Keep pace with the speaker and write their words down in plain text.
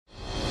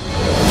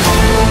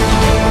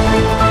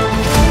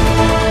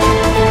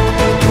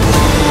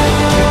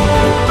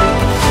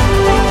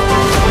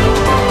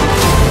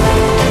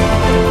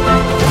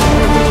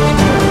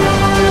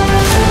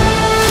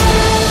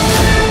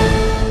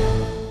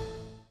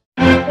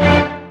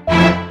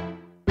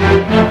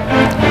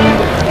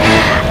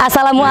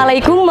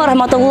Assalamualaikum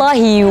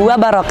warahmatullahi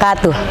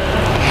wabarakatuh.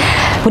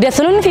 Good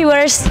afternoon,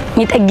 viewers.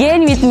 Meet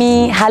again with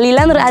me,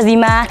 Khalila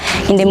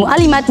in the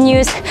Mu'alimat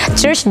News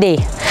Thursday,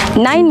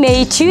 9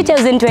 May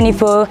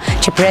 2024,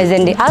 to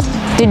present the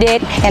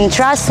up-to-date and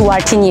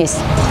trustworthy news.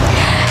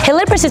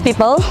 Hello, precious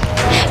people.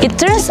 It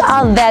turns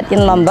out that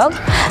in Lombok,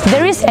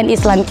 there is an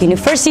Islamic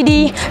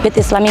university with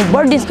Islamic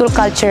boarding school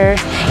culture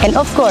and,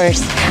 of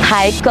course,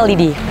 high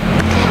quality.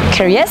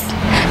 Curious?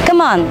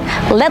 Come on,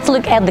 let's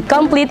look at the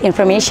complete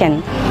information.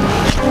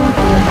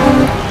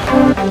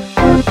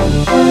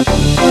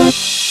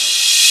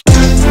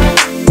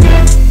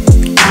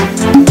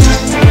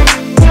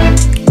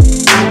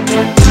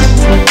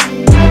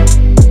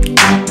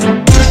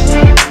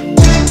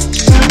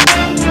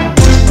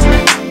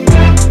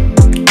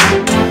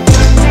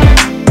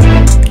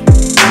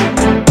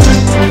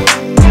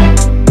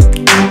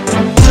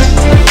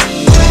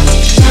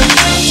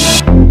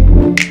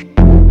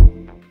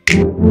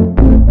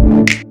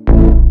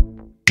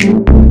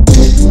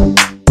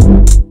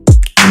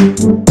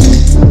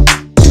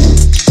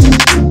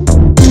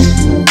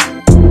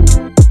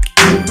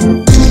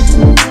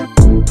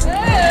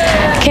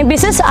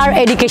 Campuses are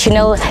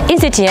educational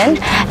institutions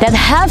that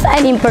have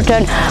an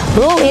important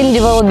role in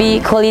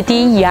developing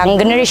quality young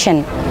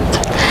generation.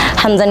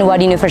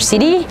 Hamzanwadi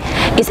University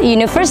is a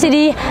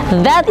university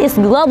that is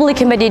globally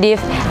competitive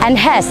and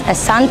has a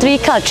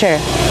Santri culture.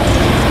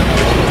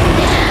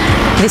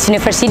 This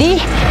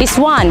university is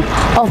one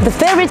of the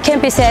favorite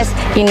campuses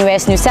in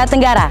West Nusa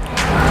Tenggara.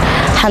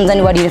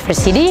 Hamzanwadi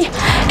University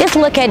is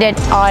located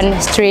on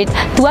Street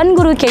Tuan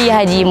Guru Kiai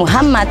Haji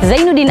Muhammad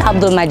Zainuddin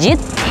Abdul Majid,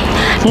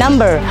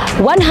 number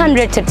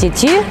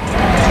 132,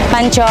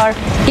 Pancor,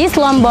 East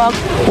Lombok,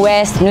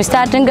 West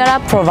Nusa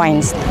Tenggara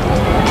Province.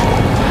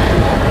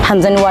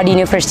 Hamzanwadi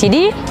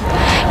University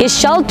is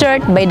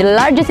sheltered by the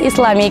largest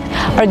Islamic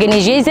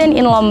organization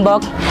in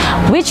Lombok,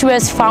 which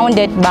was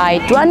founded by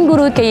Tuan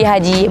Guru Kiai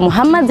Haji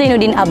Muhammad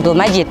Zainuddin Abdul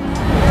Majid.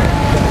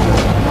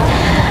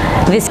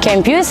 This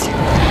campus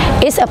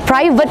is a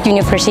private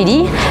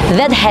university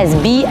that has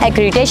B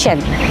accreditation.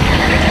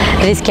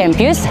 This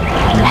campus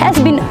has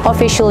been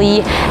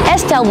officially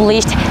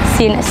established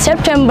since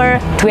September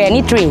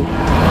 23.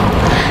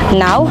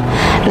 Now,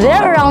 there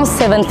are around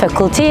 7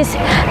 faculties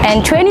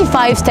and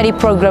 25 study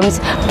programs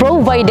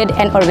provided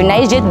and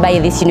organized by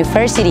this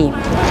university.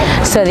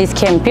 So this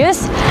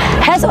campus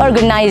has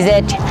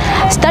organized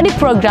study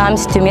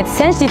programs to meet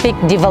scientific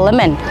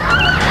development.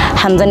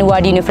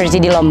 Hamzanwadi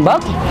University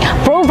Lombok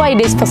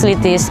provides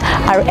facilities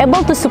are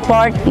able to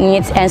support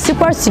needs and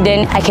support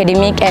student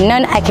academic and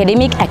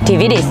non-academic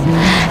activities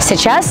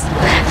such as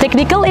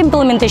technical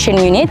implementation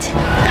unit,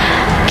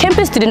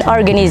 campus student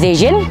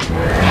organization,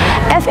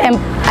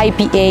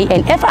 FMIPA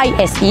and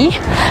FISE,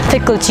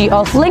 Faculty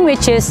of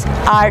Languages,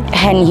 Art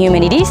and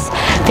Humanities,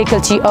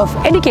 Faculty of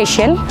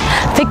Education,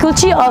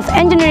 Faculty of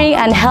Engineering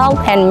and Health,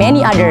 and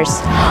many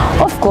others.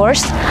 Of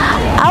course,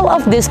 all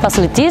of these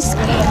facilities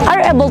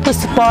are able to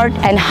support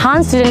and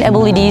enhance student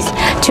abilities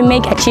to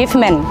make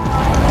achievement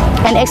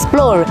and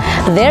explore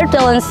their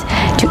talents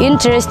to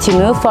interest to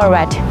move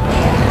forward.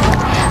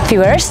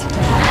 Viewers,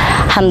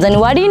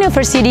 Hamzanwadi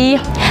University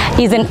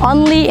isn't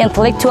only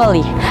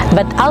intellectually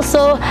but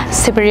also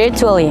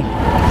spiritually.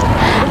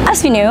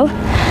 As we know,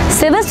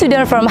 7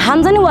 students from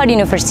Hamzanwadi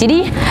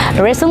University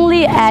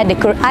recently had the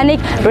Quranic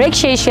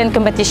recitation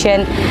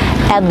competition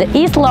at the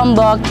East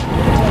Lombok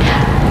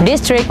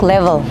district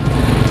level.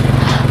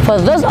 For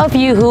those of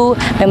you who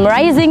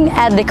memorizing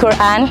at the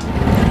Quran,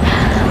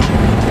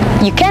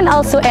 you can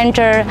also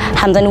enter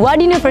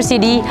Hamzanwadi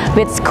University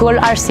with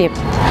scholarship,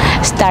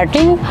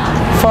 starting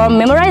from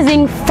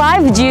memorizing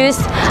 5 juz,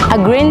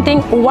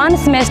 granting 1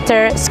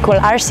 semester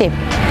scholarship.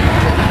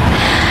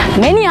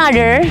 Many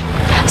other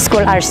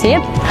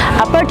scholarship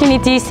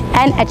opportunities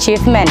and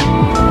achievement.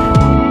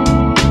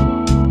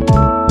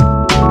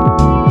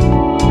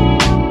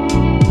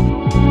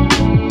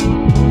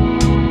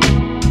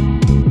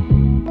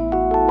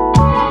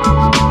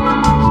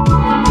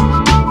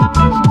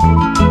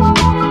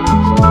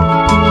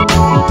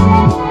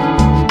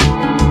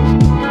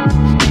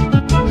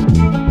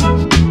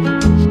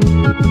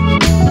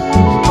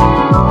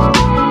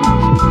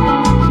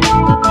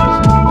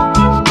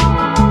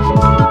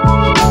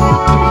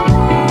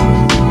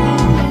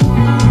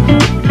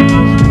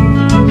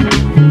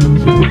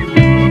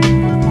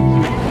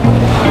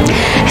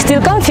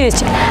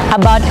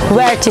 About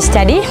where to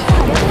study?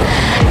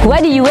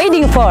 What are you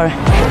waiting for?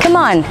 Come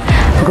on,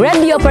 grab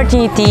the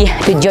opportunity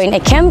to join a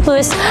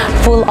campus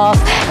full of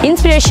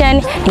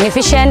inspiration,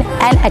 innovation,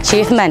 and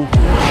achievement.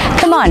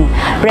 Come on,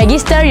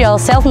 register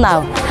yourself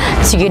now.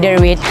 Together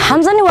with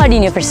Hamzanwadi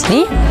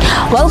University,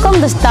 welcome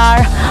the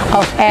start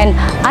of an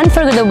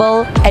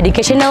unforgettable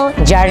educational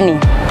journey.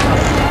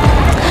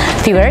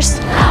 Viewers,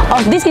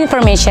 of this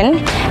information,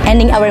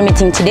 ending our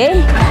meeting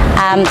today,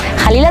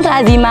 Khalila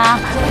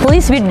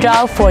please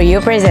withdraw for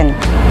your present.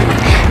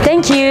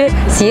 Thank you,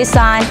 see you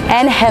soon,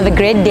 and have a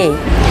great day.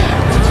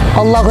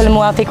 Allahul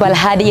muwafiq wal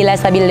hadi ila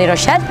sabilir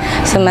rasyad.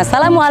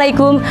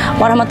 Assalamualaikum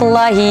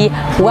warahmatullahi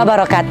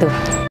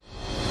wabarakatuh.